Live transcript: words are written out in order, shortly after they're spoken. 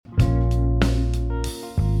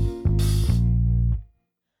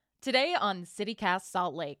Today on CityCast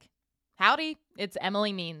Salt Lake. Howdy, it's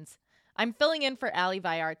Emily Means. I'm filling in for Ali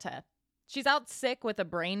Vallarta. She's out sick with a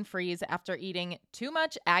brain freeze after eating too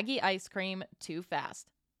much Aggie ice cream too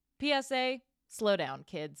fast. PSA, slow down,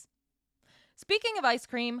 kids. Speaking of ice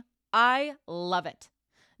cream, I love it.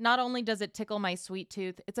 Not only does it tickle my sweet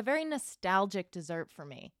tooth, it's a very nostalgic dessert for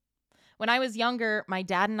me. When I was younger, my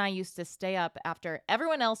dad and I used to stay up after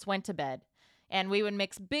everyone else went to bed, and we would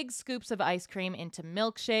mix big scoops of ice cream into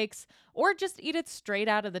milkshakes or just eat it straight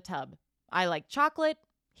out of the tub. I like chocolate,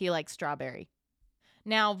 he likes strawberry.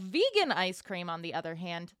 Now, vegan ice cream, on the other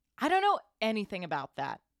hand, I don't know anything about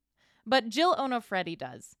that. But Jill Onofreddy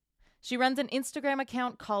does. She runs an Instagram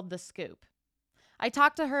account called The Scoop. I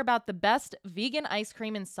talked to her about the best vegan ice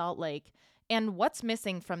cream in Salt Lake and what's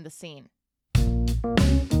missing from the scene.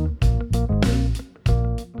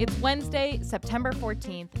 It's Wednesday, September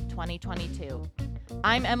 14th, 2022.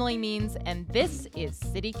 I'm Emily Means, and this is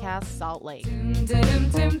CityCast Salt Lake.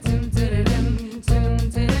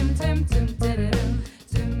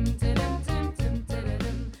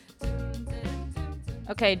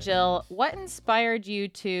 Okay, Jill, what inspired you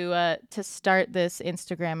to start this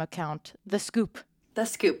Instagram account, The Scoop? The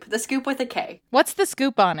Scoop with a K. What's the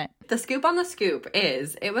scoop on it? The scoop on the scoop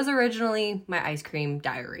is, it was originally my ice cream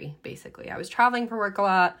diary, basically. I was traveling for work a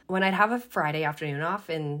lot. When I'd have a Friday afternoon off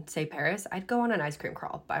in, say, Paris, I'd go on an ice cream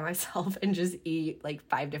crawl by myself and just eat like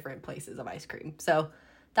 5 different places of ice cream. So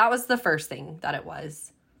that was the first thing that it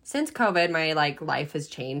was. Since COVID, my life has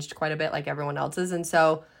changed quite a bit like everyone else's. And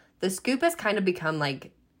so the scoop has kind of become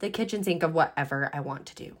like the kitchen sink of whatever I want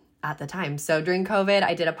to do at the time. So during COVID,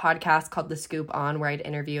 I did a podcast called The Scoop On, where I'd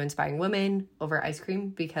interview inspiring women over ice cream,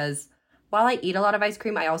 because while I eat a lot of ice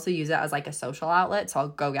cream, I also use it as like a social outlet. So I'll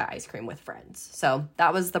go get ice cream with friends. So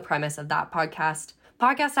that was the premise of that podcast.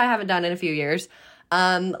 Podcast I haven't done in a few years.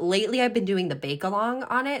 Lately, I've been doing the bake along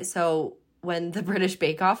on it. So when the British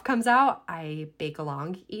Bake Off comes out, I bake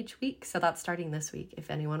along each week. So that's starting this week.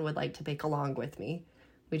 If anyone would like to bake along with me,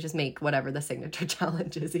 we just make whatever the signature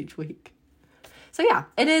challenge is each week. So yeah,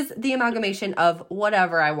 it is the amalgamation of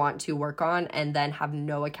whatever I want to work on and then have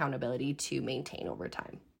no accountability to maintain over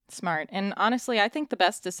time. Smart. And honestly, I think the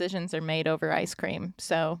best decisions are made over ice cream.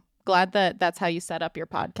 So glad that that's how you set up your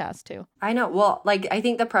podcast too. I know. Well, I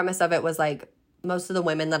think the premise of it was most of the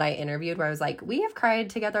women that I interviewed where I was like, we have cried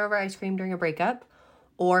together over ice cream during a breakup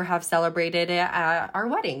or have celebrated it at our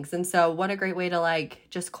weddings. And so what a great way to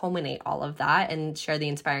just culminate all of that and share the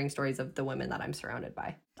inspiring stories of the women that I'm surrounded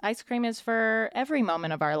by. Ice cream is for every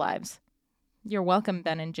moment of our lives. You're welcome,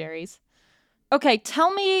 Ben & Jerry's. Okay,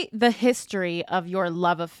 tell me the history of your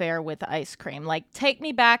love affair with ice cream. Take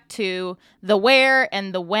me back to the where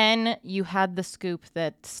and the when you had the scoop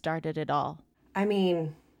that started it all. I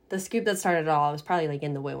mean, the scoop that started it all, I was probably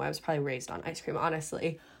in the womb. I was probably raised on ice cream,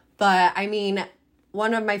 honestly. But I mean,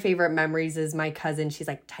 one of my favorite memories is my cousin. She's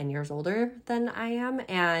 10 years older than I am.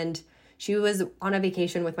 And she was on a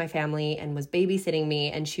vacation with my family and was babysitting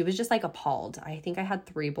me, and she was just appalled. I think I had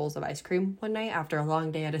 3 bowls of ice cream one night after a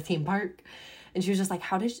long day at a theme park. And she was just like,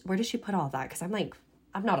 where did she put all that? Because I'm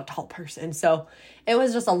not a tall person. So it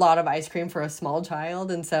was just a lot of ice cream for a small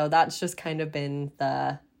child. And so that's just kind of been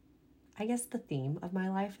the theme of my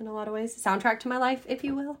life in a lot of ways. Soundtrack to my life, if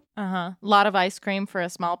you will. A lot of ice cream for a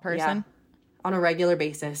small person. Yeah, on a regular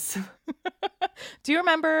basis. Do you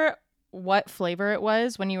remember what flavor it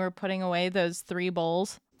was when you were putting away those 3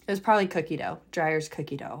 bowls? It was probably cookie dough, Dreyer's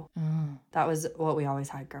cookie dough. That was what we always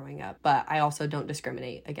had growing up. But I also don't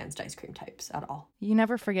discriminate against ice cream types at all. You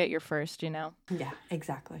never forget your first, you know? Yeah,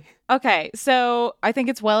 exactly. Okay, so I think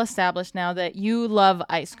it's well established now that you love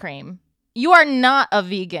ice cream. You are not a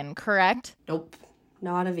vegan, correct? Nope,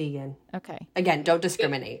 not a vegan. Okay. Again, don't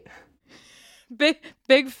discriminate.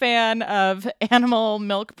 Big fan of animal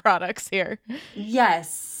milk products here.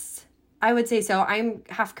 Yes. I would say so. I'm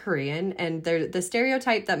half Korean, and the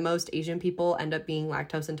stereotype that most Asian people end up being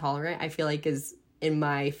lactose intolerant, I feel is in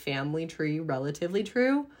my family tree relatively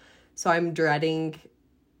true. So I'm dreading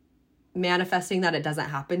manifesting that it doesn't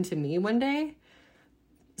happen to me one day.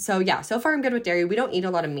 So yeah, so far I'm good with dairy. We don't eat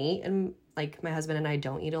a lot of meat, and my husband and I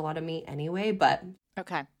don't eat a lot of meat anyway, but...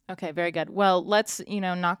 Okay, very good. Well, let's,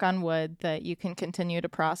 knock on wood that you can continue to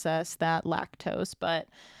process that lactose, but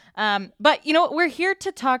we're here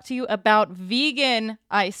to talk to you about vegan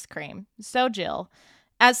ice cream. So Jill,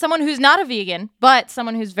 as someone who's not a vegan, but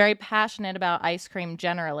someone who's very passionate about ice cream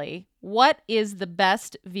generally, what is the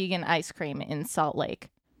best vegan ice cream in Salt Lake?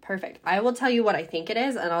 Perfect. I will tell you what I think it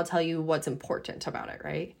is, and I'll tell you what's important about it,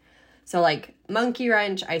 right? So Monkey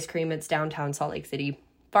Wrench ice cream, it's downtown Salt Lake City,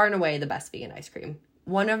 far and away the best vegan ice cream.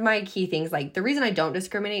 one of my key things, like the reason I don't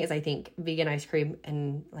discriminate is I think vegan ice cream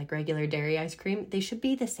and like regular dairy ice cream, they should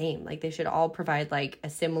be the same. Like they should all provide like a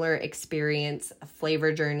similar experience, a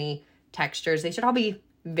flavor journey, textures. They should all be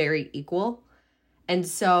very equal. And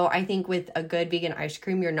so I think with a good vegan ice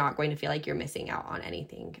cream, you're not going to feel like you're missing out on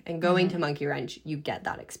anything. And going to Monkey Wrench, you get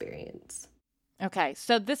that experience. Okay,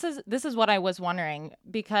 so this is what I was wondering,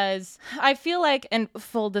 because I feel like, and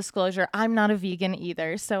full disclosure, I'm not a vegan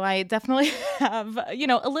either, so I definitely have,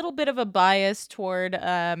 a little bit of a bias toward,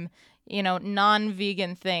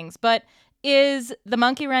 non-vegan things. But is the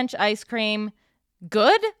Monkey Wrench ice cream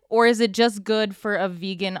good, or is it just good for a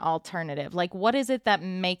vegan alternative? Like, what is it that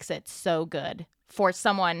makes it so good for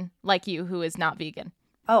someone like you who is not vegan?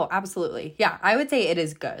 Oh, absolutely. Yeah, I would say it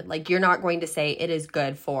is good. Like, you're not going to say it is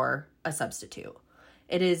good for a substitute.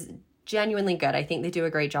 It is genuinely good. I think they do a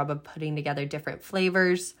great job of putting together different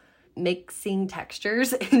flavors, mixing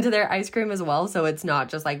textures into their ice cream as well, so it's not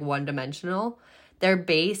just like one-dimensional. Their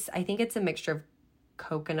base, I think it's a mixture of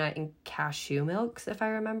coconut and cashew milks, if I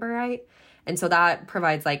remember right. And so that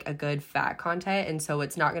provides like a good fat content, and so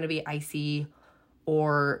it's not going to be icy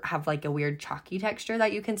or have like a weird chalky texture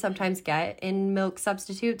that you can sometimes get in milk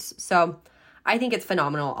substitutes. So I think it's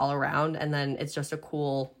phenomenal all around. And then it's just a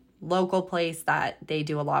cool local place that they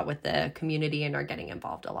do a lot with the community and are getting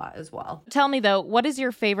involved a lot as well. Tell me though, what is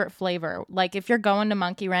your favorite flavor? Like if you're going to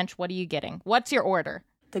Monkey Wrench, what are you getting? What's your order?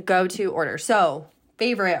 The go-to order. So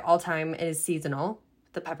favorite all time is seasonal,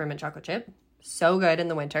 the peppermint chocolate chip. So good in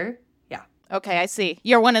the winter. Yeah. Okay, I see.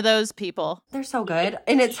 You're one of those people. They're so good.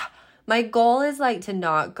 And my goal is like to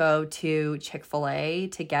not go to Chick-fil-A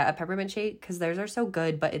to get a peppermint shake because theirs are so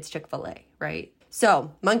good, but it's Chick-fil-A, right?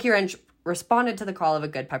 So Monkey Wrench responded to the call of a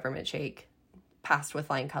good peppermint shake, passed with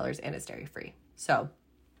flying colors, and it's dairy-free. So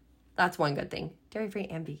that's one good thing. Dairy-free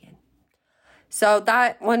and vegan. So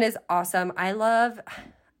that one is awesome. I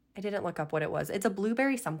didn't look up what it was. It's a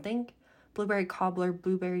blueberry something. Blueberry cobbler,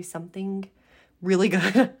 blueberry something. Really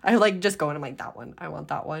good. I like just going, I'm like, that one. I want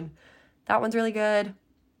that one. That one's really good.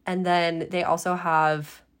 And then they also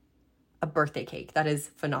have a birthday cake that is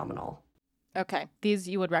phenomenal. Okay, these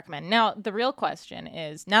you would recommend. Now, the real question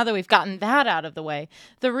is, now that we've gotten that out of the way,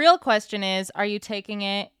 the real question is, are you taking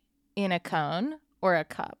it in a cone or a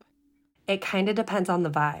cup? It kind of depends on the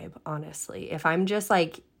vibe, honestly. If I'm just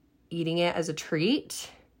like eating it as a treat,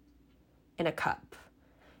 in a cup.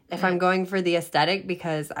 If I'm going for the aesthetic,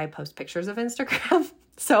 because I post pictures of Instagram,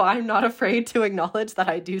 so I'm not afraid to acknowledge that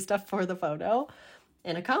I do stuff for the photo,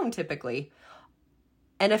 in a cone typically.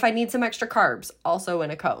 And if I need some extra carbs, also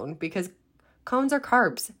in a cone, because cones are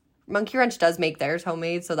carbs. Monkey Wrench does make theirs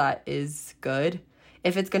homemade, so that is good.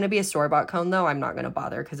 If it's going to be a store-bought cone, though, I'm not going to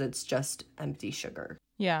bother because it's just empty sugar.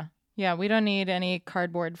 Yeah, we don't need any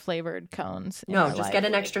cardboard-flavored cones. No, just get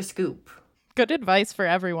an extra scoop. Good advice for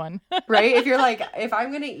everyone. Right? If you're like, if I'm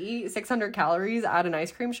going to eat 600 calories at an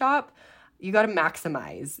ice cream shop, you got to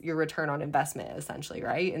maximize your return on investment, essentially,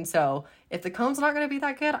 right? And so if the cone's not going to be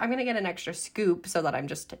that good, I'm going to get an extra scoop so that I'm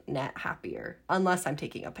just net happier, unless I'm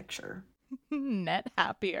taking a picture. Net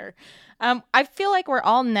happier. I feel like we're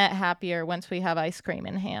all net happier once we have ice cream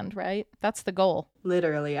in hand, right? That's the goal.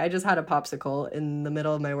 Literally. I just had a popsicle in the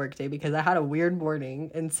middle of my workday because I had a weird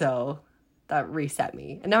morning, and so that reset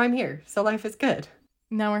me. And now I'm here, so life is good.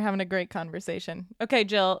 Now we're having a great conversation. Okay,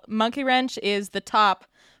 Jill, Monkey Wrench is the top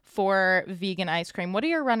for vegan ice cream. What are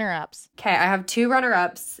your runner-ups? Okay, I have 2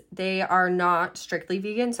 runner-ups. They are not strictly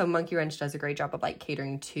vegan, so Monkey Wrench does a great job of like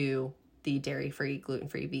catering to the dairy-free,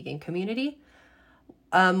 gluten-free vegan community.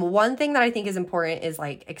 One thing that I think is important is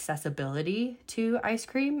like accessibility to ice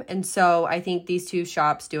cream. And so I think these 2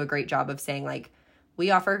 shops do a great job of saying like,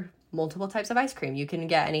 we offer multiple types of ice cream. You can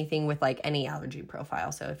get anything with like any allergy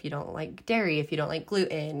profile. So if you don't like dairy, if you don't like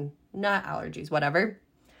gluten, nut allergies, whatever.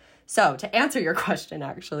 So to answer your question,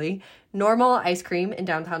 actually, Normal Ice Cream in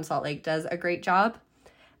downtown Salt Lake does a great job.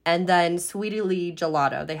 And then Sweetie Lee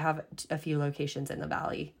Gelato, they have a few locations in the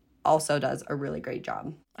valley, also does a really great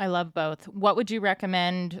job. I love both. What would you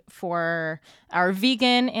recommend for our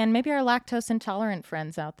vegan and maybe our lactose intolerant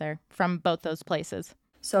friends out there from both those places?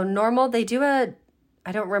 So Normal, they do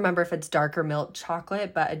I don't remember if it's darker milk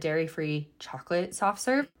chocolate, but a dairy-free chocolate soft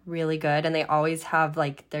serve. Really good. And they always have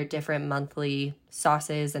like their different monthly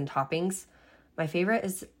sauces and toppings. My favorite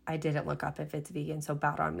is, I didn't look up if it's vegan, so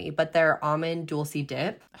bad on me, but their almond dulce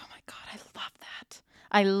dip. Oh my God, I love that.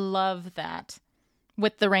 I love that.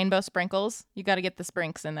 With the rainbow sprinkles, you got to get the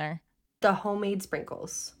sprinks in there. The homemade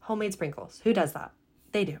sprinkles. Homemade sprinkles. Who does that?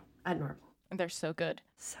 They do at Normal. They're so good.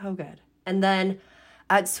 So good. And then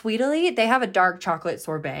at Sweetly, they have a dark chocolate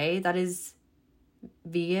sorbet that is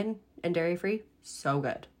vegan and dairy-free. So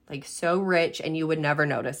good. Like so rich, and you would never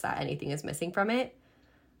notice that anything is missing from it.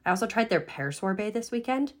 I also tried their pear sorbet this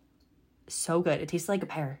weekend. So good. It tastes like a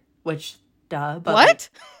pear, which duh. But what? Like,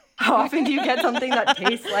 how often do you get something that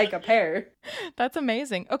tastes like a pear? That's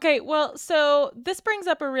amazing. Okay, well, so this brings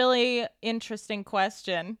up a really interesting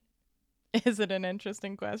question. Is it an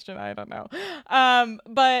interesting question? I don't know.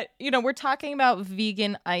 But, we're talking about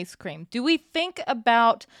vegan ice cream. Do we think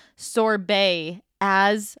about sorbet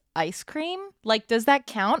as ice cream? Like, does that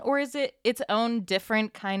count? Or is it its own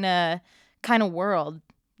different kind of world,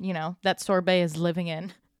 that sorbet is living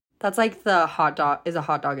in? That's like the hot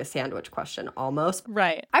dog a sandwich question almost.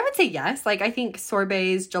 Right. I would say yes. Like, I think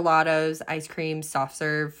sorbets, gelatos, ice cream, soft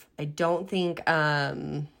serve. I don't think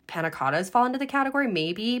panna cottas fall into the category,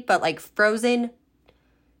 maybe, but like frozen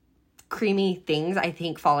creamy things, I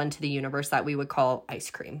think fall into the universe that we would call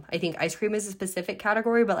ice cream. I think ice cream is a specific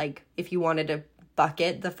category, but like if you wanted to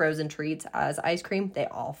bucket the frozen treats as ice cream, they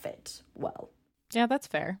all fit well. Yeah, that's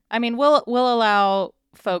fair. I mean, we'll allow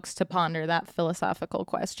folks to ponder that philosophical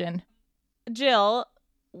question. Jill,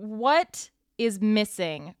 what is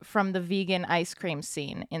missing from the vegan ice cream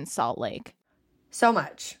scene in Salt Lake? So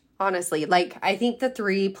much. Honestly, like I think the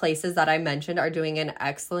 3 places that I mentioned are doing an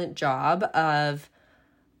excellent job of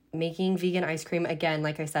making vegan ice cream, again,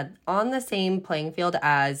 like I said, on the same playing field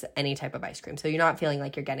as any type of ice cream. So you're not feeling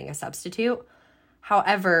like you're getting a substitute.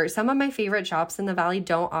 However, some of my favorite shops in the Valley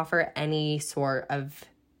don't offer any sort of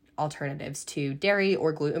alternatives to dairy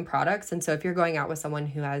or gluten products. And so if you're going out with someone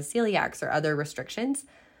who has celiacs or other restrictions,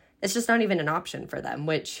 it's just not even an option for them,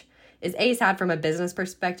 which is A, sad from a business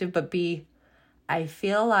perspective, but B, I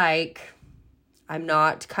feel like I'm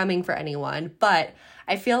not coming for anyone, but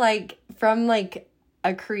I feel like from like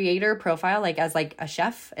a creator profile, like as like a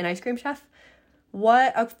chef, an ice cream chef,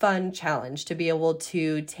 what a fun challenge to be able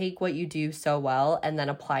to take what you do so well and then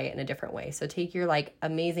apply it in a different way. So take your like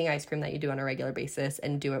amazing ice cream that you do on a regular basis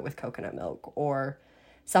and do it with coconut milk or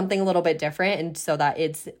something a little bit different, and so that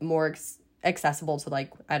it's more accessible to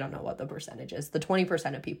like, I don't know what the percentage is, the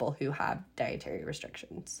 20% of people who have dietary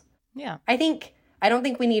restrictions. Yeah. I don't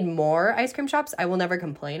think we need more ice cream shops. I will never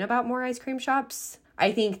complain about more ice cream shops.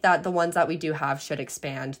 I think that the ones that we do have should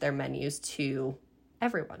expand their menus to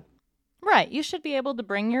everyone. Right. You should be able to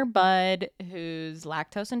bring your bud who's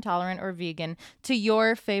lactose intolerant or vegan to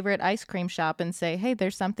your favorite ice cream shop and say, hey,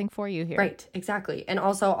 there's something for you here. Right. Exactly. And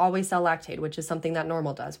also always sell Lactaid, which is something that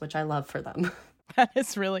Normal does, which I love for them. That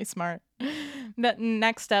is really smart. That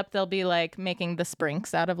next up, they'll be like making the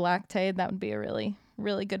Sprinks out of Lactaid. That would be a really,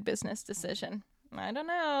 really good business decision. I don't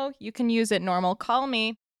know. You can use it, Normal. Call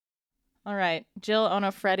me. All right. Jill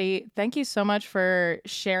Onofredi, thank you so much for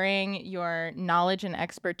sharing your knowledge and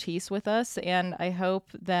expertise with us. And I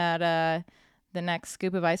hope that the next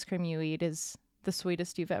scoop of ice cream you eat is the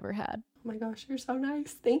sweetest you've ever had. Oh my gosh, you're so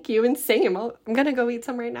nice. Thank you. And same. I'm going to go eat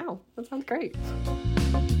some right now. That sounds great.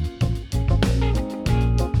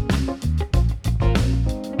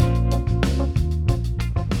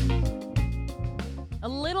 A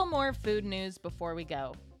little more food news before we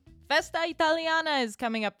go. Festa Italiana is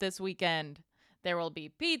coming up this weekend. There will be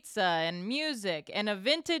pizza and music and a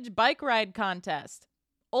vintage bike ride contest.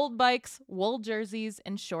 Old bikes, wool jerseys,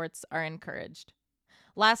 and shorts are encouraged.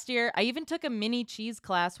 Last year, I even took a mini cheese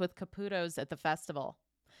class with Caputo's at the festival.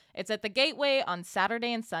 It's at the Gateway on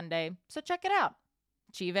Saturday and Sunday, so check it out.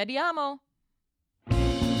 Ci vediamo!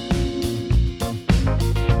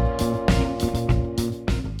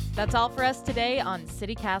 That's all for us today on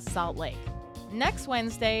CityCast Salt Lake. Next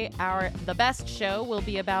Wednesday, our The Best show will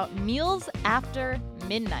be about meals after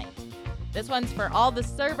midnight. This one's for all the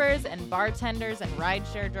servers and bartenders and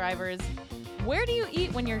rideshare drivers. Where do you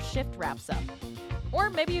eat when your shift wraps up? Or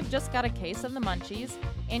maybe you've just got a case of the munchies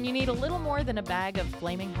and you need a little more than a bag of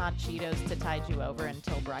flaming hot Cheetos to tide you over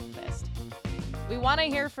until breakfast. We want to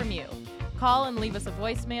hear from you. Call and leave us a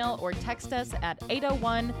voicemail or text us at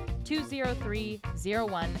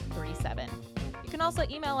 801-203-0137. You can also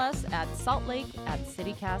email us at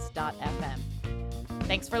saltlake@citycast.fm.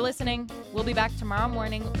 Thanks for listening. We'll be back tomorrow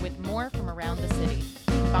morning with more from around